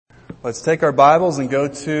Let's take our Bibles and go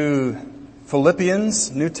to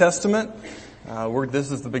Philippians, New Testament. This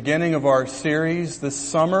is the beginning of our series this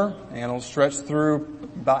summer, and it'll stretch through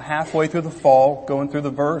about halfway through the fall, going through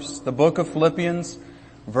the book of Philippians,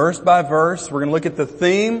 verse by verse. We're going to look at the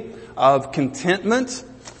theme of contentment.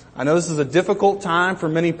 I know this is a difficult time for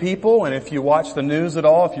many people, and if you watch the news at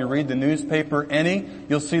all, if you read the newspaper any,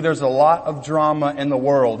 you'll see there's a lot of drama in the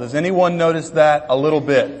world. Has anyone noticed that a little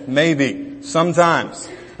bit? Maybe. Sometimes.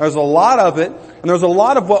 There's a lot of it, and there's a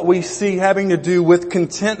lot of what we see having to do with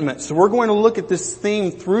contentment. So we're going to look at this theme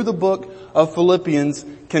through the book of Philippians,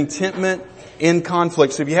 contentment in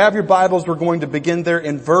conflict. So if you have your Bibles, we're going to begin there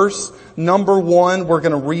in verse number 1. We're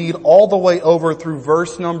going to read all the way over through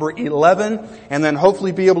verse number 11, and then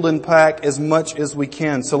hopefully be able to unpack as much as we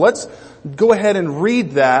can. So let's go ahead and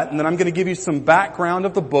read that, and then I'm going to give you some background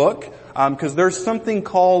of the book, because there's something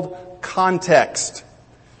called context.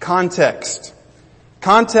 Context.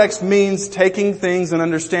 Context means taking things and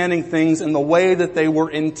understanding things in the way that they were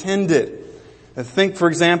intended. I think, for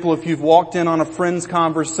example, if you've walked in on a friend's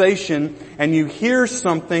conversation and you hear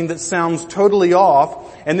something that sounds totally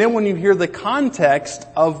off, and then when you hear the context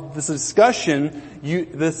of this discussion,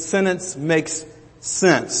 the sentence makes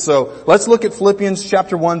sense. So let's look at Philippians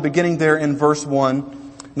chapter 1, beginning there in verse 1.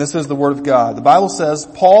 And this is the Word of God. The Bible says,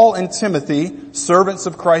 Paul and Timothy, servants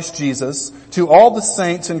of Christ Jesus, to all the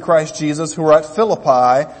saints in Christ Jesus who are at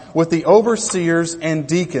Philippi with the overseers and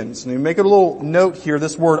deacons. And you make a little note here,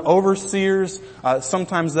 this word overseers,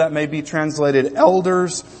 sometimes that may be translated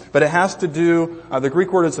elders, but it has to do, the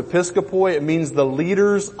Greek word is episkopoi, it means the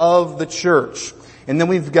leaders of the church. And then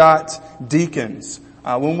we've got deacons.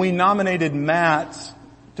 When we nominated Matt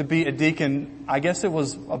to be a deacon, I guess it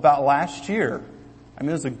was about last year. I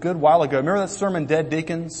mean, it was a good while ago. Remember that sermon, Dead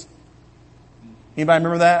Deacons? Anybody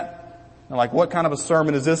remember that? And like, what kind of a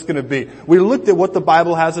sermon is this going to be? We looked at what the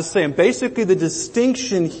Bible has to say. And basically the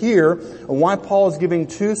distinction here, why Paul is giving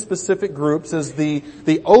two specific groups, is the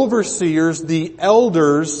overseers, the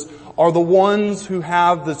elders, are the ones who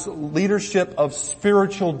have this leadership of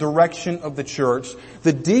spiritual direction of the church.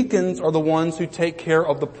 The deacons are the ones who take care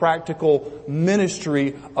of the practical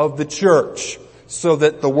ministry of the church, so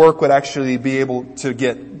that the work would actually be able to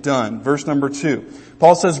get done. Verse number 2.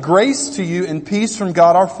 Paul says, grace to you and peace from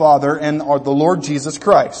God our Father and the Lord Jesus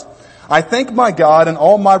Christ. I thank my God in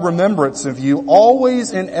all my remembrance of you,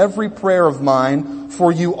 always in every prayer of mine,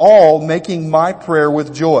 for you all, making my prayer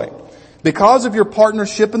with joy, because of your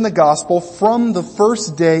partnership in the gospel from the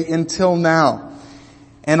first day until now.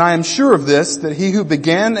 And I am sure of this, that he who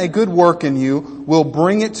began a good work in you will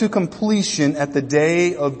bring it to completion at the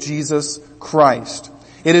day of Jesus Christ.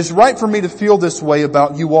 It is right for me to feel this way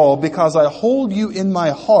about you all, because I hold you in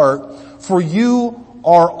my heart, for you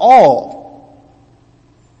are all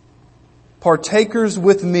partakers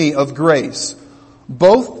with me of grace,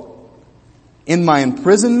 both in my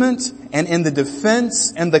imprisonment and in the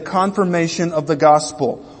defense and the confirmation of the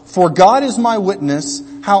gospel. For God is my witness,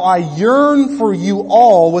 how I yearn for you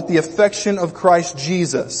all with the affection of Christ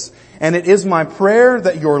Jesus. And it is my prayer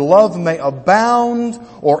that your love may abound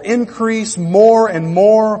or increase more and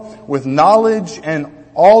more with knowledge and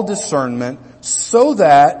all discernment, so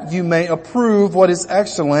that you may approve what is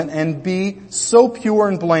excellent and be so pure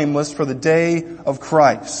and blameless for the day of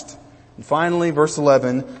Christ. And finally, verse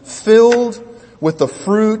 11, filled with the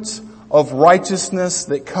fruit of righteousness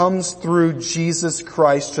that comes through Jesus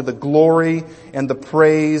Christ to the glory and the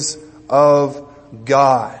praise of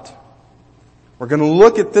God. We're going to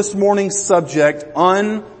look at this morning's subject,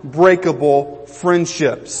 unbreakable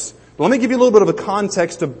friendships. But let me give you a little bit of a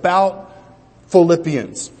context about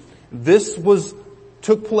Philippians. This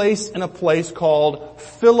took place in a place called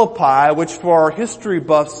Philippi, which for our history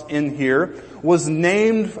buffs in here was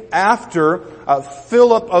named after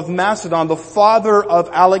Philip of Macedon, the father of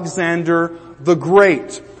Alexander the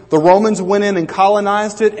Great. The Romans went in and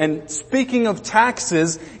colonized it, and speaking of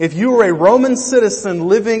taxes, if you were a Roman citizen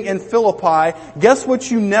living in Philippi, guess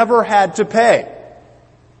what you never had to pay?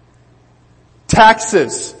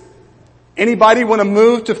 Taxes. Anybody want to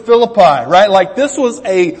move to Philippi, right? Like, this was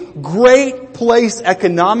a great place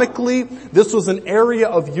economically. This was an area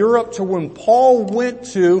of Europe to when Paul went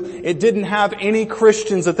to, it didn't have any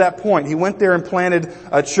Christians at that point. He went there and planted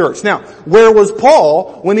a church. Now, where was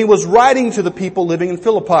Paul when he was writing to the people living in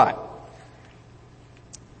Philippi?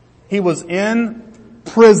 He was in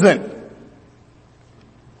prison.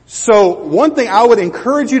 So one thing I would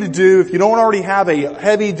encourage you to do, if you don't already have a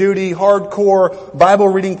heavy-duty, hardcore Bible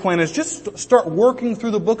reading plan, is just start working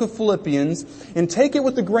through the book of Philippians and take it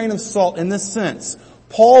with a grain of salt in this sense.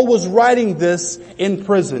 Paul was writing this in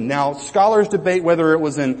prison. Now, scholars debate whether it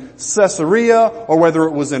was in Caesarea or whether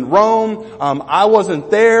it was in Rome. I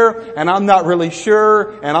wasn't there, and I'm not really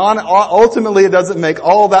sure. And ultimately, it doesn't make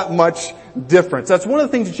all that much difference. That's one of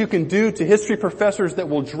the things that you can do to history professors that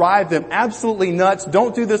will drive them absolutely nuts.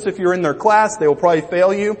 Don't do this if you're in their class. They will probably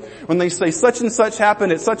fail you. When they say such and such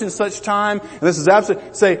happened at such and such time, and this is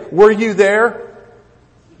absolutely, say, were you there?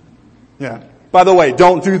 Yeah. By the way,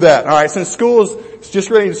 don't do that. Alright, since school is just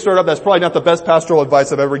ready to start up, that's probably not the best pastoral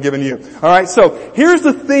advice I've ever given you. Alright, so here's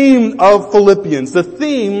the theme of Philippians. The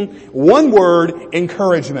theme, one word,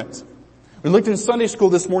 encouragement. We looked in Sunday school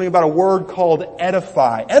this morning about a word called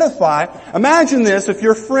edify. Edify, imagine this, if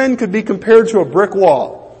your friend could be compared to a brick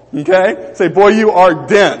wall. Okay? Say, boy, you are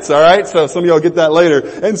dense, alright? So some of y'all get that later.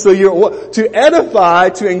 And so to edify,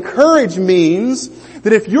 to encourage means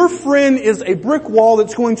that if your friend is a brick wall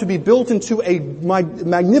that's going to be built into a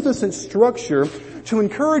magnificent structure, to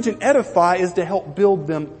encourage and edify is to help build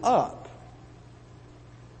them up.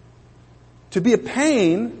 To be a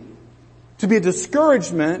pain, to be a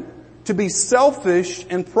discouragement, to be selfish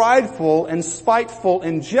and prideful and spiteful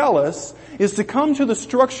and jealous is to come to the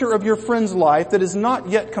structure of your friend's life that is not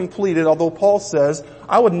yet completed, although Paul says,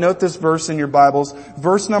 I would note this verse in your Bibles.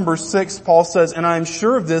 Verse number 6, Paul says, and I am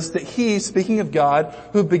sure of this, that he, speaking of God,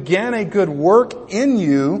 who began a good work in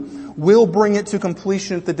you, will bring it to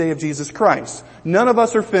completion at the day of Jesus Christ. None of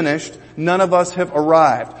us are finished. None of us have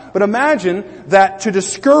arrived. But imagine that to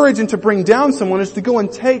discourage and to bring down someone is to go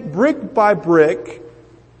and take brick by brick,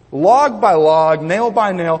 log by log, nail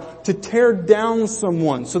by nail, to tear down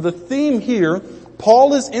someone. So the theme here,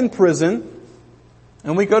 Paul is in prison,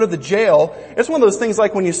 and we go to the jail. It's one of those things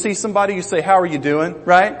like when you see somebody, you say, how are you doing?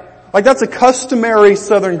 Right? Like that's a customary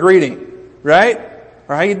Southern greeting. Right?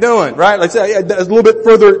 Or how you doing? Right? Like say, a little bit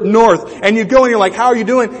further north. And you go and you're like, how are you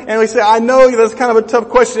doing? And we say, I know that's kind of a tough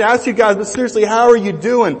question to ask you guys, but seriously, how are you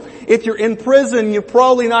doing? If you're in prison, you're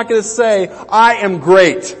probably not going to say, I am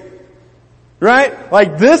great. Right?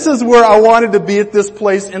 Like this is where I wanted to be at this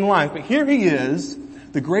place in life. But here he is.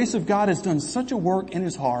 The grace of God has done such a work in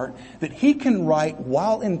his heart that he can write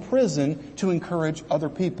while in prison to encourage other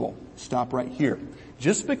people. Stop right here.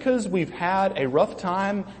 Just because we've had a rough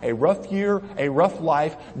time, a rough year, a rough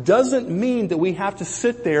life, doesn't mean that we have to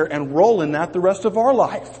sit there and roll in that the rest of our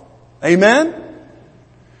life. Amen?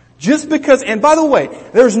 Just because, and by the way,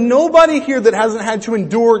 there's nobody here that hasn't had to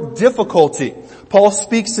endure difficulty. Paul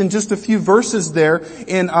speaks in just a few verses there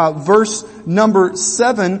in verse number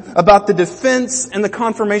 7 about the defense and the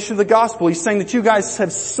confirmation of the gospel. He's saying that you guys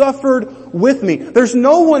have suffered with me. There's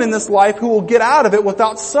no one in this life who will get out of it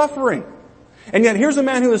without suffering. And yet here's a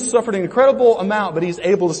man who has suffered an incredible amount, but he's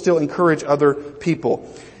able to still encourage other people.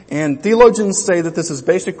 And theologians say that this is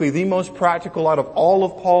basically the most practical out of all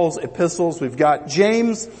of Paul's epistles. We've got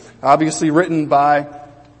James, obviously written by,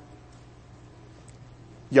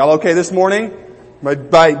 y'all okay this morning?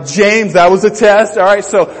 By James, that was a test. Alright,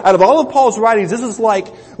 so out of all of Paul's writings, this is like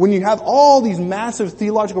when you have all these massive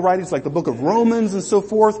theological writings like the book of Romans and so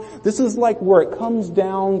forth, this is like where it comes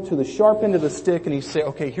down to the sharp end of the stick and you say,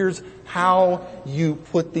 okay, here's how you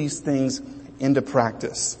put these things into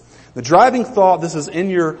practice. The driving thought, this is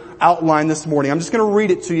in your outline this morning. I'm just going to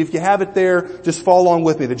read it to you. If you have it there, just follow along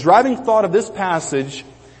with me. The driving thought of this passage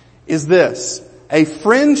is this. A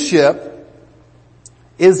friendship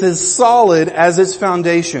is as solid as its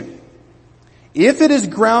foundation. If it is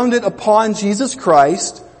grounded upon Jesus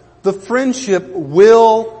Christ, the friendship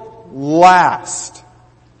will last.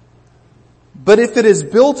 But if it is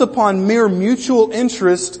built upon mere mutual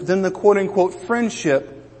interest, then the quote-unquote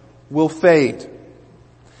friendship will fade.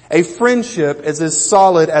 A friendship is as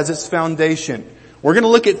solid as its foundation. We're going to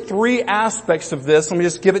look at three aspects of this. Let me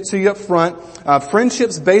just give it to you up front.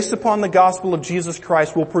 Friendships based upon the gospel of Jesus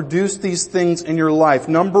Christ will produce these things in your life.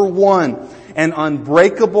 Number one, an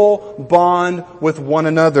unbreakable bond with one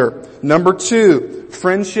another. Number two,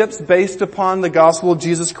 friendships based upon the gospel of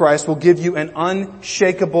Jesus Christ will give you an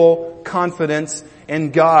unshakable confidence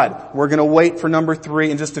in God. We're going to wait for number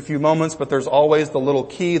three in just a few moments, but there's always the little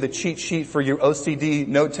key, the cheat sheet for your OCD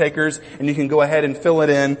note takers, and you can go ahead and fill it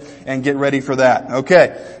in and get ready for that.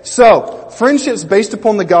 Okay. So, friendships based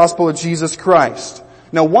upon the gospel of Jesus Christ.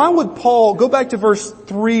 Now, why would Paul, go back to verse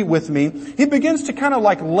 3 with me, he begins to kind of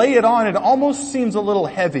like lay it on. It almost seems a little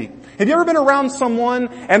heavy. Have you ever been around someone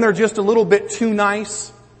and they're just a little bit too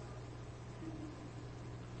nice?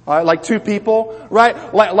 Like two people,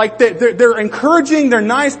 right? Like they're encouraging, they're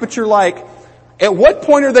nice, but you're like, at what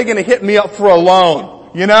point are they going to hit me up for a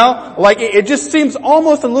loan? You know? Like it just seems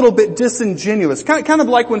almost a little bit disingenuous. Kind of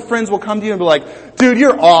like when friends will come to you and be like, dude,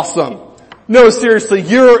 you're awesome. No, seriously,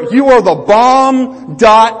 you are the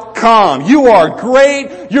bomb.com. You are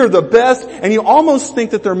great, you're the best, and you almost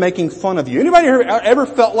think that they're making fun of you. Anybody ever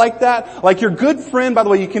felt like that? Like your good friend, by the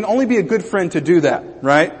way, you can only be a good friend to do that,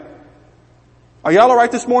 right? Are y'all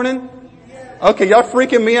alright this morning? Okay, y'all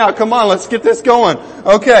freaking me out. Come on, let's get this going.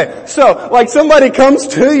 Okay, so like somebody comes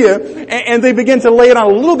to you and they begin to lay it on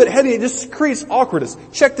a little bit heavy. It just creates awkwardness.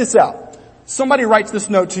 Check this out. Somebody writes this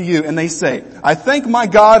note to you and they say, I thank my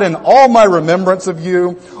God in all my remembrance of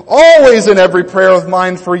you, always in every prayer of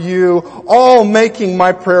mine for you, all making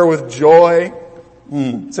my prayer with joy.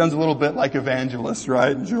 Sounds a little bit like evangelist,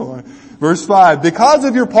 right? Joy. Verse 5, because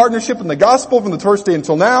of your partnership in the gospel from the first day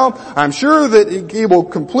until now, I'm sure that he will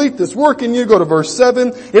complete this work in you. Go to verse 7.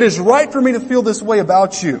 It is right for me to feel this way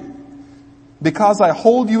about you, because I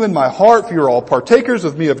hold you in my heart, for you're all partakers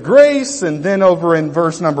with me of grace. And then over in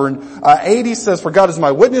verse number 8, he says, for God is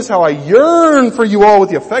my witness, how I yearn for you all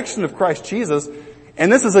with the affection of Christ Jesus.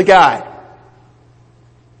 And this is a guy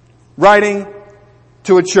writing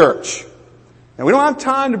to a church. Now we don't have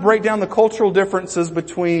time to break down the cultural differences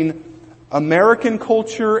between American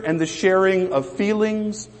culture and the sharing of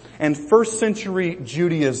feelings and first century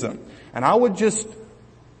Judaism. And I would just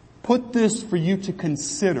put this for you to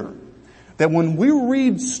consider, that when we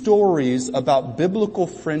read stories about biblical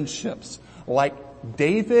friendships like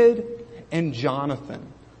David and Jonathan,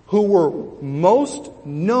 who were most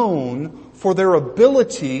known for their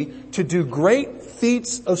ability to do great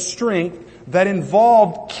feats of strength that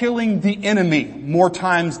involved killing the enemy more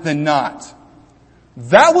times than not.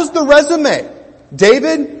 That was the resume.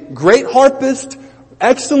 David, great harpist,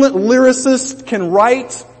 excellent lyricist, can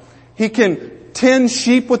write. He can tend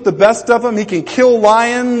sheep with the best of them. He can kill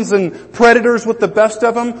lions and predators with the best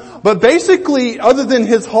of them. But basically, other than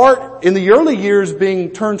his heart in the early years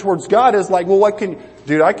being turned towards God, is like, well, I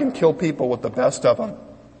can kill people with the best of them.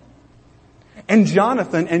 And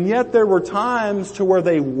Jonathan, and yet there were times to where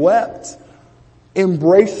they wept,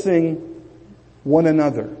 embracing one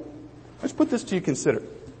another. Let's put this to you consider.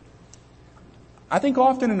 I think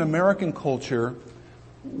often in American culture,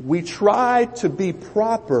 we try to be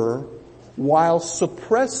proper while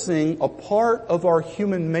suppressing a part of our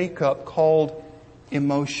human makeup called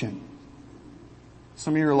emotion.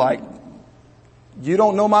 Some of you are like, you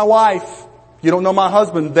don't know my wife. You don't know my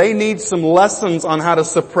husband. They need some lessons on how to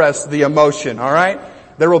suppress the emotion, alright?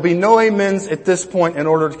 There will be no amens at this point in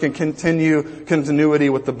order to continue continuity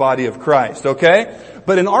with the body of Christ, okay?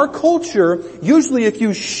 But in our culture, usually if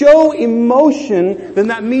you show emotion, then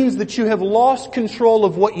that means that you have lost control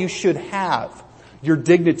of what you should have, your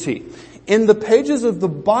dignity. In the pages of the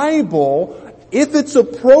Bible, if it's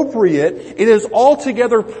appropriate, it is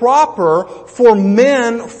altogether proper for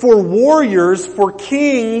men, for warriors, for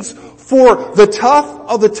kings, for the tough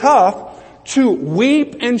of the tough, to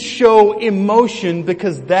weep and show emotion,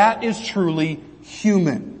 because that is truly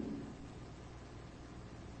human.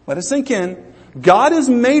 Let it sink in. God has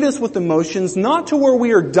made us with emotions, not to where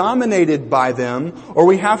we are dominated by them, or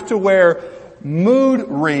we have to wear mood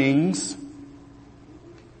rings.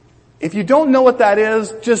 If you don't know what that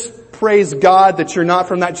is, just praise God that you're not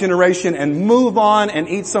from that generation and move on and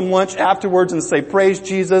eat some lunch afterwards and say, praise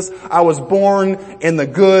Jesus, I was born in the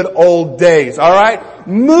good old days. Alright?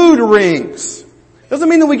 Mood rings. Doesn't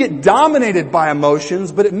mean that we get dominated by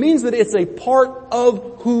emotions, but it means that it's a part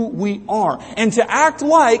of who we are. And to act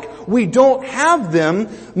like we don't have them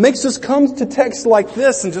makes us come to texts like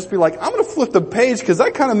this and just be like, I'm going to flip the page, because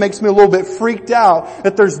that kind of makes me a little bit freaked out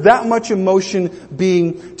that there's that much emotion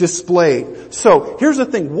being displayed. So here's the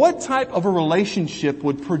thing. What type of a relationship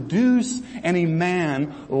would produce in a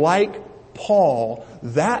man like Paul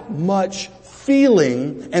that much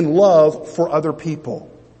feeling and love for other people?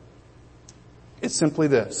 It's simply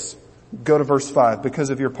this. Go to verse 5. Because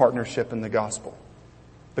of your partnership in the gospel.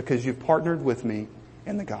 Because you've partnered with me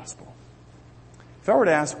in the gospel. If I were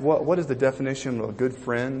to ask what is the definition of a good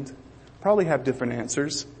friend, probably have different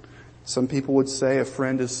answers. Some people would say a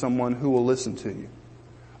friend is someone who will listen to you.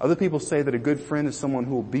 Other people say that a good friend is someone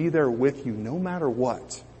who will be there with you no matter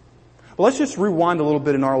what. Well, let's just rewind a little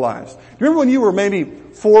bit in our lives. Do you remember when you were maybe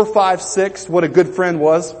 4, 5, 6, what a good friend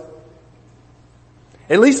was?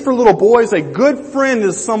 At least for little boys, a good friend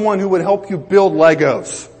is someone who would help you build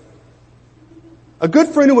Legos. A good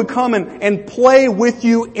friend who would come and play with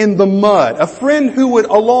you in the mud. A friend who would,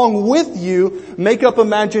 along with you, make up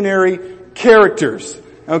imaginary characters.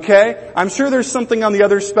 Okay? I'm sure there's something on the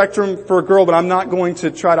other spectrum for a girl, but I'm not going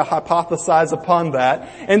to try to hypothesize upon that.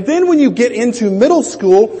 And then when you get into middle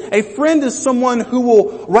school, a friend is someone who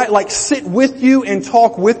will, sit with you and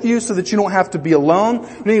talk with you so that you don't have to be alone.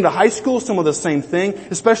 When you get into high school, some of the same thing,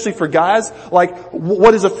 especially for guys. Like,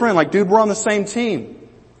 what is a friend? Like, dude, we're on the same team.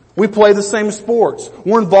 We play the same sports.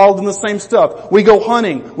 We're involved in the same stuff. We go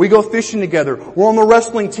hunting. We go fishing together. We're on the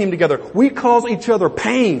wrestling team together. We cause each other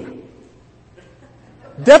pain.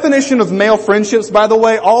 Definition of male friendships, by the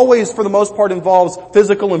way, always for the most part involves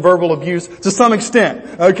physical and verbal abuse to some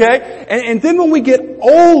extent. Okay? And then when we get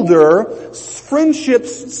older,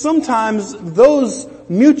 friendships, sometimes those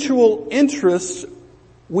mutual interests,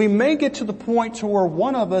 we may get to the point to where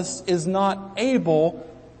one of us is not able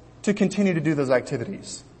to continue to do those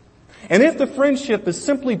activities. And if the friendship is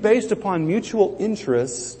simply based upon mutual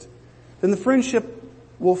interest, then the friendship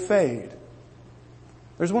will fade.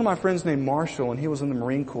 There's one of my friends named Marshall, and he was in the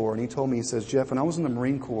Marine Corps, and he told me, he says, Jeff, when I was in the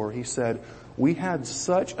Marine Corps, he said, we had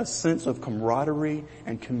such a sense of camaraderie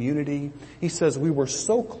and community. He says we were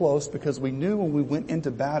so close because we knew when we went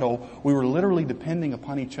into battle, we were literally depending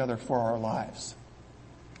upon each other for our lives.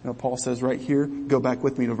 You know, Paul says right here, go back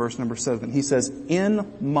with me to verse number 7. He says,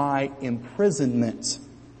 in my imprisonment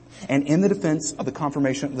and in the defense of the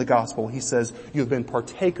confirmation of the gospel, he says, you have been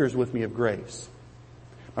partakers with me of grace.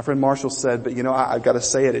 My friend Marshall said, but I've got to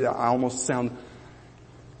say it almost sounds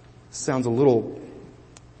a little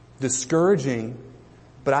discouraging,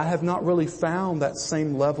 but I have not really found that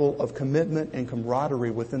same level of commitment and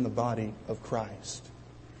camaraderie within the body of Christ.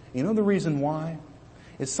 You know the reason why?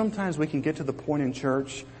 Is sometimes we can get to the point in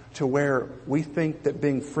church to where we think that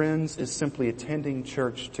being friends is simply attending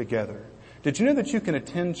church together. Did you know that you can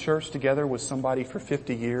attend church together with somebody for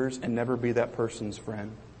 50 years and never be that person's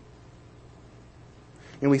friend?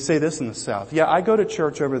 And we say this in the South. Yeah, I go to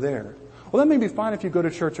church over there. Well, that may be fine if you go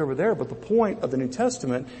to church over there, but the point of the New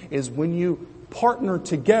Testament is when you partner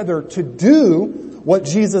together to do what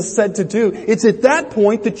Jesus said to do, it's at that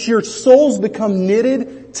point that your souls become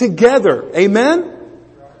knitted together. Amen?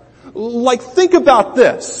 Like, think about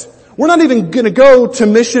this. We're not even going to go to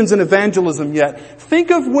missions and evangelism yet.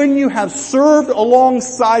 Think of when you have served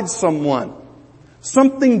alongside someone.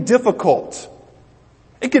 Something difficult.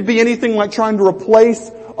 It could be anything like trying to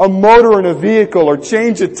replace a motor in a vehicle or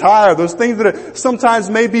change a tire. Those things that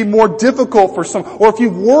sometimes may be more difficult for some. Or if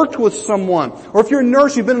you've worked with someone. Or if you're a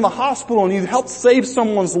nurse, you've been in the hospital and you've helped save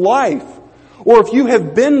someone's life. Or if you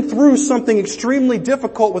have been through something extremely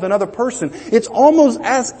difficult with another person. It's almost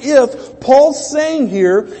as if Paul's saying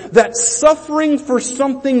here that suffering for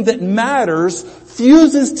something that matters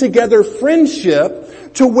fuses together friendship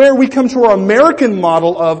to where we come to our American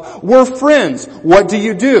model of we're friends. What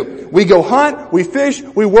do? We go hunt, we fish,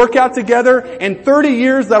 we work out together. In 30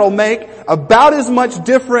 years that'll make about as much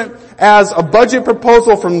different as a budget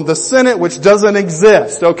proposal from the Senate which doesn't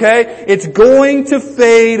exist, okay? It's going to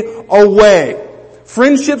fade away.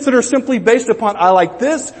 Friendships that are simply based upon I like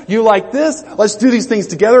this, you like this, let's do these things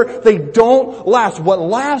together, they don't last. What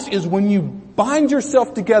lasts is when you bind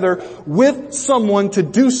yourself together with someone to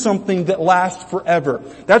do something that lasts forever.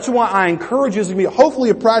 That's why I encourage you, to be hopefully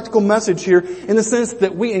a practical message here in the sense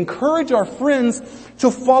that we encourage our friends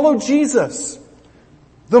to follow Jesus.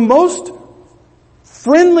 The most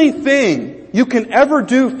friendly thing you can ever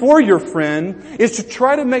do for your friend is to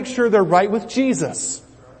try to make sure they're right with Jesus.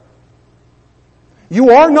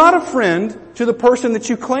 You are not a friend to the person that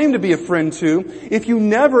you claim to be a friend to if you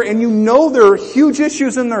never, and you know there are huge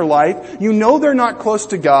issues in their life, you know they're not close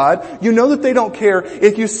to God, you know that they don't care,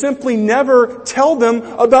 if you simply never tell them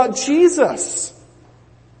about Jesus.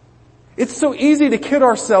 It's so easy to kid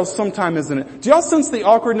ourselves sometimes, isn't it? Do y'all sense the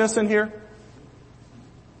awkwardness in here?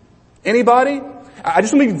 Anybody? I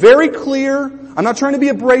just want to be very clear. I'm not trying to be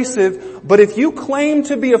abrasive, but if you claim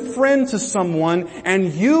to be a friend to someone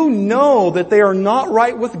and you know that they are not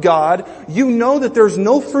right with God, you know that there's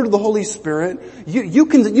no fruit of the Holy Spirit, you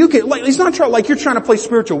can, like, it's not like you're trying to play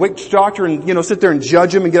spiritual witch doctor and, sit there and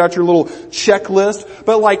judge them and get out your little checklist,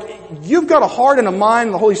 but like, you've got a heart and a mind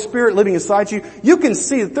and the Holy Spirit living inside you, you can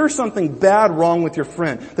see that there's something bad wrong with your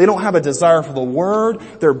friend. They don't have a desire for the Word,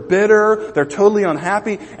 they're bitter, they're totally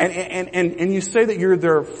unhappy, and you say that you're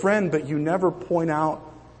their friend, but you never point out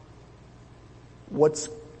what's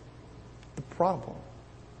the problem.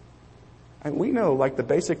 And we know, like, the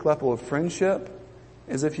basic level of friendship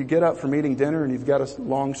is if you get up from eating dinner and you've got a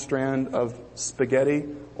long strand of spaghetti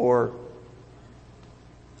or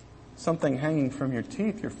something hanging from your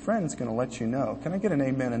teeth, your friend's going to let you know. Can I get an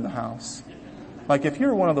amen in the house? Like if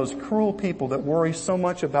you're one of those cruel people that worry so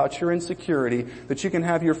much about your insecurity that you can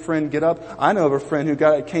have your friend get up. I know of a friend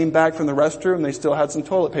who came back from the restroom and they still had some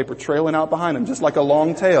toilet paper trailing out behind them, just like a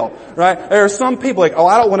long tail, right? There are some people like, oh,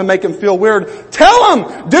 I don't want to make him feel weird. Tell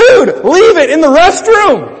him, dude, leave it in the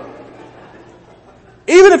restroom.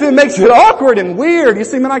 Even if it makes it awkward and weird, you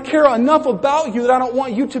see, man, I care enough about you that I don't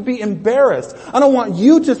want you to be embarrassed. I don't want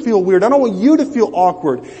you to feel weird. I don't want you to feel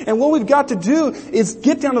awkward. And what we've got to do is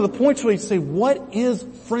get down to the point where we say, what is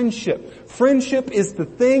friendship? Friendship is the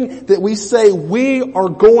thing that we say we are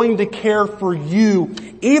going to care for you,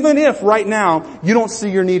 even if right now you don't see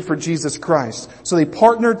your need for Jesus Christ. So they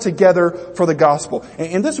partnered together for the gospel.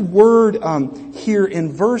 And this word here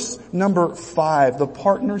in verse number 5, the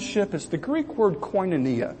partnership, is the Greek word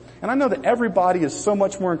koinonia. And I know that everybody is so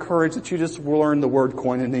much more encouraged that you just learn the word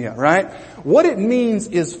koinonia, right? What it means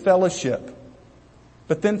is fellowship.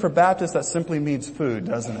 But then for Baptists, that simply means food,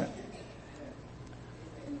 doesn't it?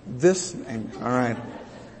 Alright,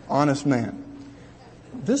 honest man.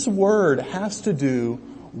 This word has to do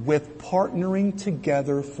with partnering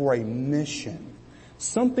together for a mission.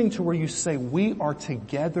 Something to where you say, we are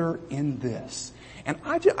together in this. And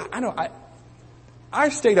I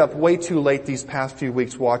stayed up way too late these past few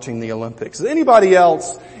weeks watching the Olympics. Is anybody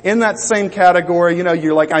else in that same category? You know,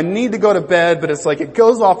 you're like, I need to go to bed, but it's like it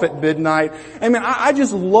goes off at midnight. I mean, I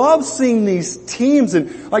just love seeing these teams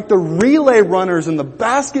and like the relay runners and the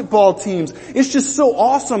basketball teams. It's just so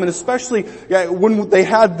awesome, and especially when they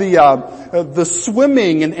had the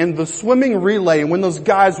swimming and the swimming relay, and when those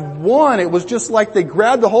guys won, it was just like they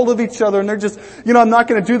grabbed a hold of each other and they're just, you know, I'm not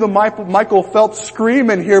going to do the Michael Phelps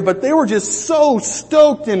screaming here, but they were just so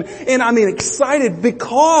stoked and I mean excited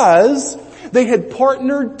because they had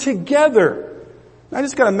partnered together. I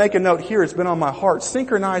just got to make a note here. It's been on my heart.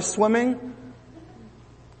 Synchronized swimming.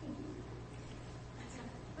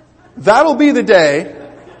 That'll be the day.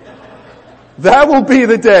 That will be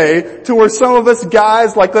the day to where some of us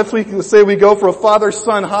guys, like let's say we go for a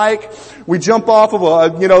father-son hike, we jump off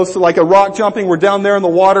of so like a rock jumping, we're down there in the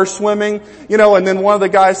water swimming, and then one of the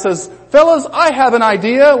guys says, fellas, I have an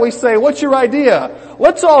idea. We say, what's your idea?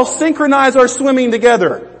 Let's all synchronize our swimming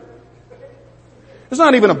together. It's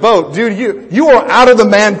not even a boat, dude. You are out of the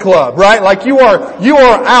man club, right? Like you are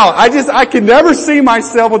out. I can never see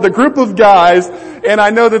myself with a group of guys, and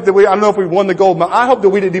I know that I don't know if we won the gold medal. I hope that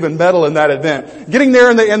we didn't even medal in that event. Getting there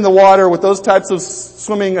in the water with those types of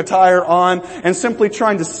swimming attire on and simply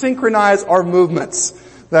trying to synchronize our movements.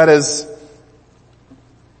 That is,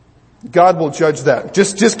 God will judge that.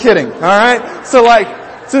 Just kidding. Alright? So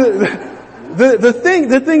the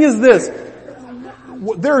thing is this.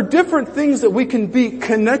 There are different things that we can be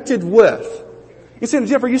connected with. You say,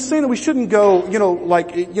 Jeff, are you saying that we shouldn't go,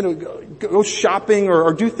 go shopping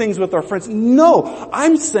or do things with our friends? No,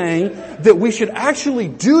 I'm saying that we should actually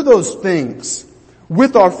do those things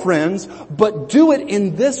with our friends, but do it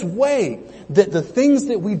in this way. That the things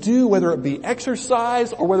that we do, whether it be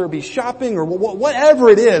exercise or whether it be shopping or whatever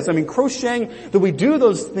it is, crocheting, that we do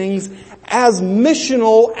those things as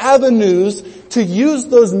missional avenues to use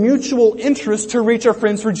those mutual interests to reach our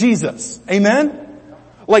friends for Jesus. Amen?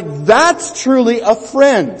 Like that's truly a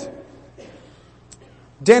friend.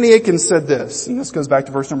 Danny Akin said this, and this goes back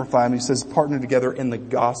to verse number 5, and he says, partner together in the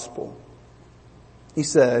gospel. He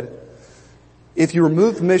said, if you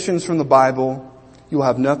remove missions from the Bible, you will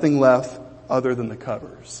have nothing left other than the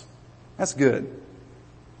covers. That's good.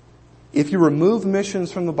 If you remove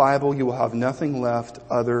missions from the Bible, you will have nothing left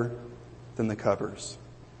other than the covers.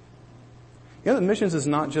 You know that missions is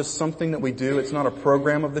not just something that we do. It's not a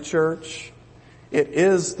program of the church. It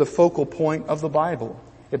is the focal point of the Bible.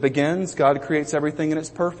 It begins, God creates everything and it's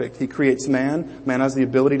perfect. He creates man. Man has the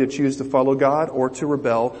ability to choose to follow God or to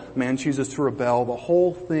rebel. Man chooses to rebel. The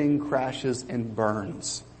whole thing crashes and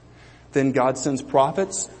burns. Then God sends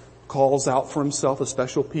prophets, calls out for himself a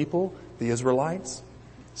special people, the Israelites,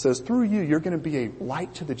 says, through you, you're going to be a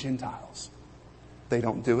light to the Gentiles. They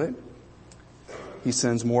don't do it. He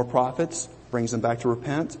sends more prophets, brings them back to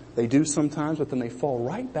repent. They do sometimes, but then they fall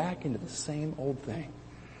right back into the same old thing.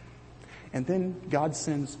 And then God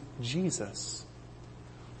sends Jesus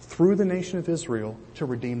through the nation of Israel to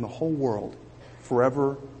redeem the whole world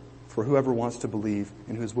forever for whoever wants to believe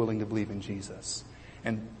and who's willing to believe in Jesus.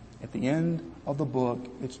 And at the end of the book,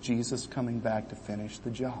 it's Jesus coming back to finish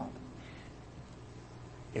the job.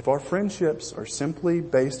 If our friendships are simply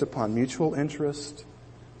based upon mutual interest,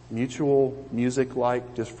 mutual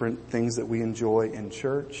music-like different things that we enjoy in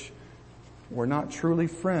church, we're not truly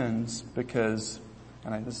friends because,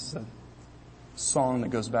 this is a song that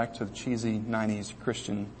goes back to the cheesy 90s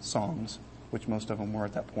Christian songs, which most of them were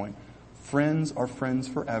at that point. Friends are friends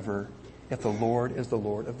forever, if the Lord is the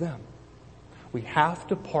Lord of them. We have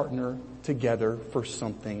to partner together for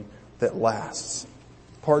something that lasts.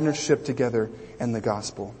 Partnership together in the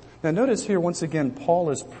gospel. Now notice here once again,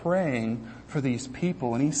 Paul is praying for these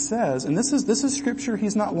people, and he says, and this is scripture,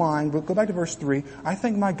 he's not lying, but go back to verse 3, I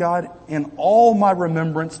thank my God in all my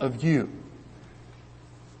remembrance of you.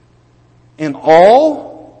 In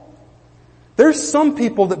all, there's some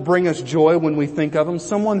people that bring us joy when we think of them,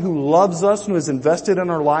 someone who loves us and who is invested in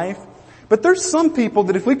our life. But there's some people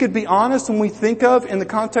that if we could be honest when we think of in the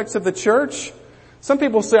context of the church, some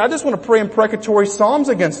people say, I just want to pray imprecatory psalms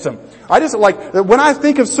against them. When I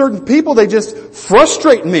think of certain people, they just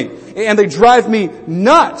frustrate me and they drive me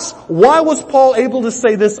nuts. Why was Paul able to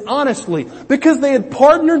say this honestly? Because they had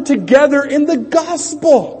partnered together in the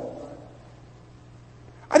gospel.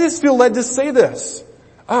 I just feel led to say this.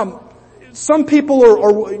 Some people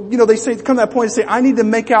are they say, come to that point and say, I need to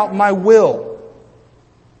make out my will.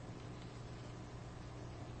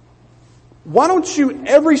 Why don't you,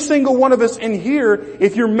 every single one of us in here,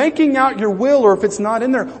 if you're making out your will or if it's not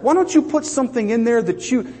in there, why don't you put something in there that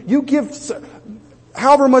you give,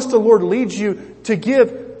 however much the Lord leads you to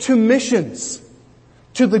give to missions,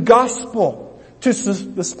 to the gospel, to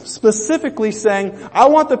specifically saying, I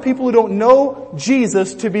want the people who don't know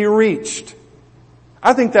Jesus to be reached.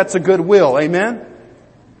 I think that's a good will, amen?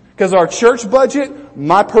 Because our church budget,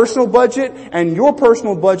 my personal budget, and your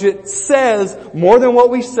personal budget says more than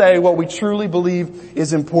what we say, what we truly believe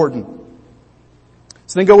is important.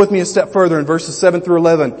 So then go with me a step further in verses 7 through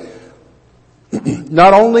 11.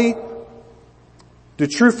 Not only do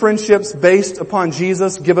true friendships based upon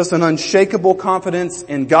Jesus give us an unshakable confidence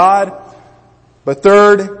in God, but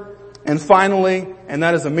third and finally, and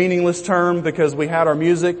that is a meaningless term because we had our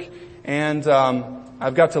music and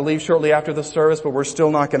I've got to leave shortly after the service, but we're still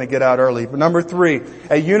not going to get out early. But number 3,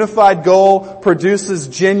 a unified goal produces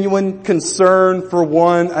genuine concern for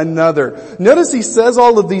one another. Notice he says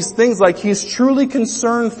all of these things like he's truly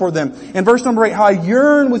concerned for them. In verse number 8, how I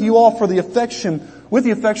yearn with you all for the affection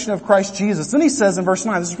of Christ Jesus. Then he says in verse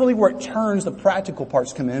 9, this is really where it turns, the practical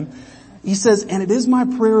parts come in. He says, and it is my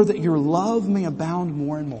prayer that your love may abound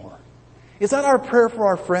more and more. Is that our prayer for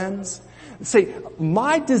our friends? Say,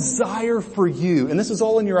 my desire for you, and this is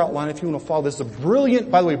all in your outline if you want to follow this, brilliant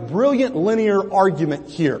linear argument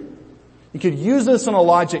here. You could use this in a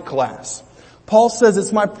logic class. Paul says,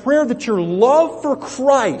 it's my prayer that your love for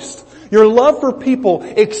Christ, your love for people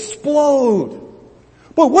explode.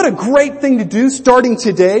 Boy, what a great thing to do starting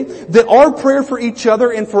today, that our prayer for each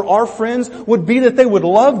other and for our friends would be that they would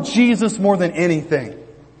love Jesus more than anything.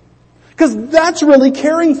 Because that's really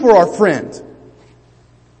caring for our friend.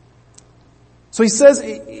 So he says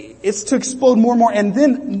it's to explode more and more. And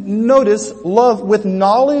then notice love with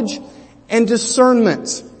knowledge and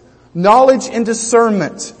discernment. Knowledge and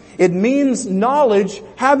discernment. It means knowledge,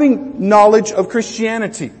 having knowledge of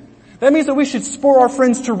Christianity. That means that we should spur our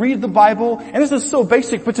friends to read the Bible. And this is so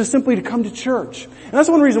basic, but just simply to come to church. And that's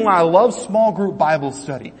one reason why I love small group Bible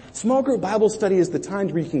study. Small group Bible study is the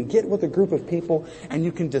times where you can get with a group of people and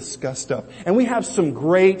you can discuss stuff. And we have some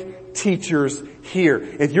great teachers here.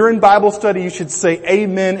 If you're in Bible study, you should say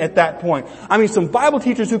amen at that point. I mean, some Bible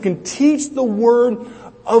teachers who can teach the Word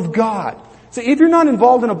of God. So if you're not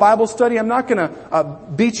involved in a Bible study, I'm not going to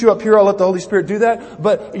beat you up here. I'll let the Holy Spirit do that.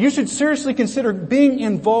 But you should seriously consider being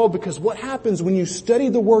involved, because what happens when you study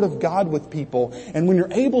the Word of God with people and when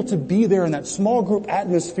you're able to be there in that small group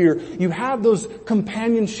atmosphere, you have those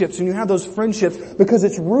companionships and you have those friendships because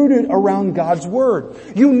it's rooted around God's Word.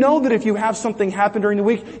 You know that if you have something happen during the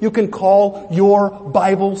week, you can call your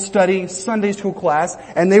Bible study Sunday school class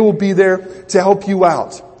and they will be there to help you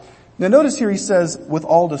out. Now notice here he says, with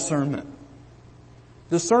all discernment.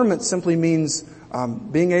 Discernment simply means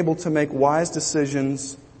being able to make wise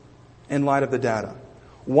decisions in light of the data.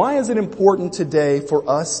 Why is it important today for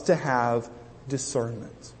us to have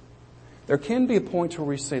discernment? There can be a point where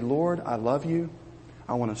we say, Lord, I love you,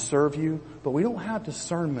 I want to serve you, but we don't have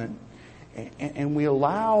discernment, and we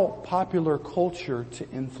allow popular culture to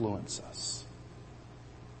influence us.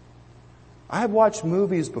 I have watched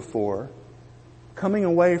movies before, coming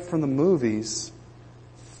away from the movies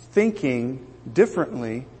thinking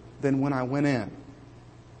differently than when I went in.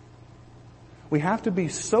 We have to be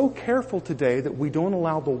so careful today that we don't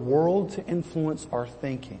allow the world to influence our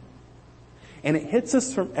thinking. And it hits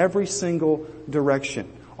us from every single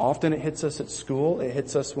direction. Often it hits us at school. It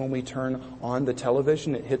hits us when we turn on the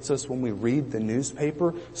television. It hits us when we read the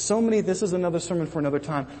newspaper. This is another sermon for another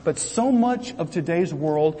time, but so much of today's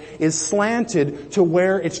world is slanted to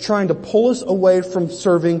where it's trying to pull us away from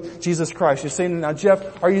serving Jesus Christ. You're saying, now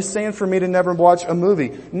Jeff, are you saying for me to never watch a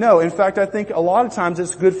movie? No, in fact, I think a lot of times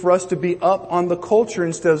it's good for us to be up on the culture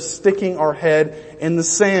instead of sticking our head in the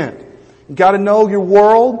sand. You got to know your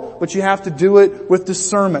world, but you have to do it with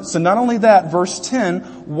discernment. So not only that, verse 10,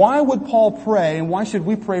 why would Paul pray and why should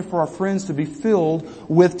we pray for our friends to be filled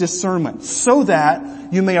with discernment? So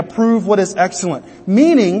that you may approve what is excellent.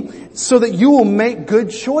 Meaning, so that you will make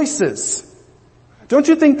good choices. Don't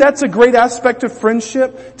you think that's a great aspect of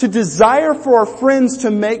friendship? To desire for our friends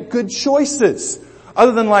to make good choices.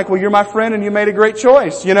 Other than like, well, you're my friend and you made a great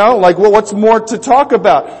choice, like, well, what's more to talk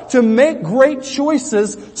about? To make great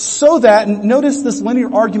choices so that, and notice this linear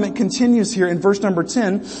argument continues here in verse number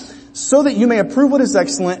 10, so that you may approve what is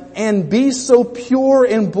excellent and be so pure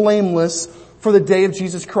and blameless for the day of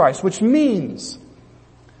Jesus Christ, which means,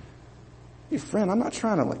 hey friend, I'm not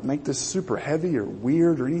trying to make this super heavy or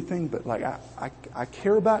weird or anything, but I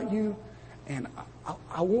care about you and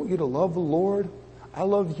I want you to love the Lord. I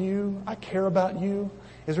love you. I care about you.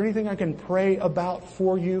 Is there anything I can pray about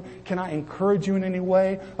for you? Can I encourage you in any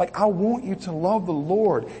way? I want you to love the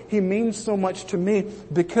Lord. He means so much to me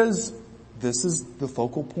because this is the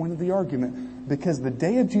focal point of the argument. Because the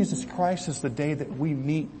day of Jesus Christ is the day that we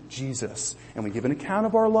meet Jesus. And we give an account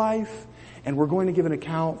of our life. And we're going to give an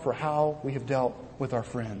account for how we have dealt with our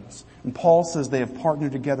friends. And Paul says they have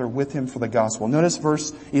partnered together with him for the gospel. Notice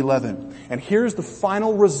verse 11. And here's the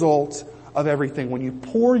final result of everything. When you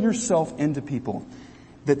pour yourself into people,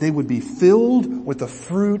 that they would be filled with the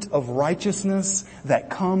fruit of righteousness that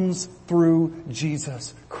comes through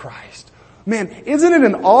Jesus Christ. Man, isn't it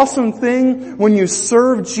an awesome thing when you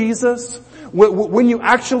serve Jesus? When you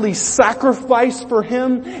actually sacrifice for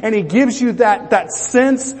Him and He gives you that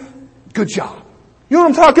sense, good job. You know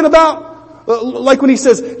what I'm talking about? Like when He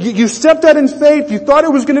says, you stepped out in faith, you thought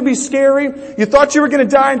it was going to be scary, you thought you were going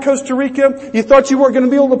to die in Costa Rica, you thought you weren't going to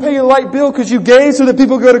be able to pay your light bill because you gave so that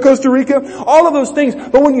people go to Costa Rica, all of those things.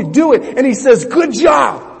 But when you do it and He says, good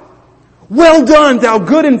job, well done, thou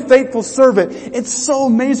good and faithful servant. It's so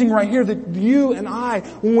amazing right here that you and I,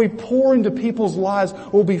 when we pour into people's lives,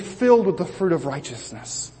 will be filled with the fruit of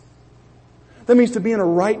righteousness. That means to be in a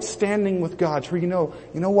right standing with God. Where you know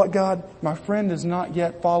what, God? My friend is not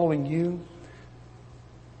yet following you.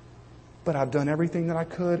 But I've done everything that I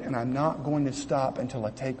could, and I'm not going to stop until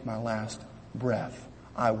I take my last breath.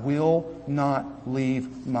 I will not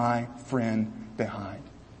leave my friend behind.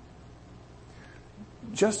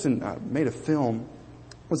 Justin made a film.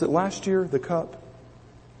 Was it last year, The Cup?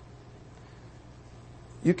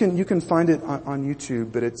 You can find it on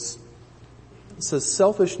YouTube, but it says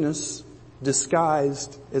selfishness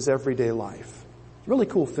disguised as everyday life. Really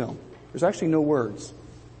cool film. There's actually no words.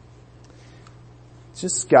 It's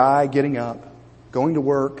just this guy getting up, going to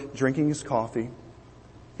work, drinking his coffee,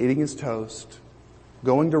 eating his toast,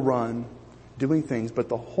 going to run, doing things. But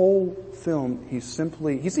the whole film, he's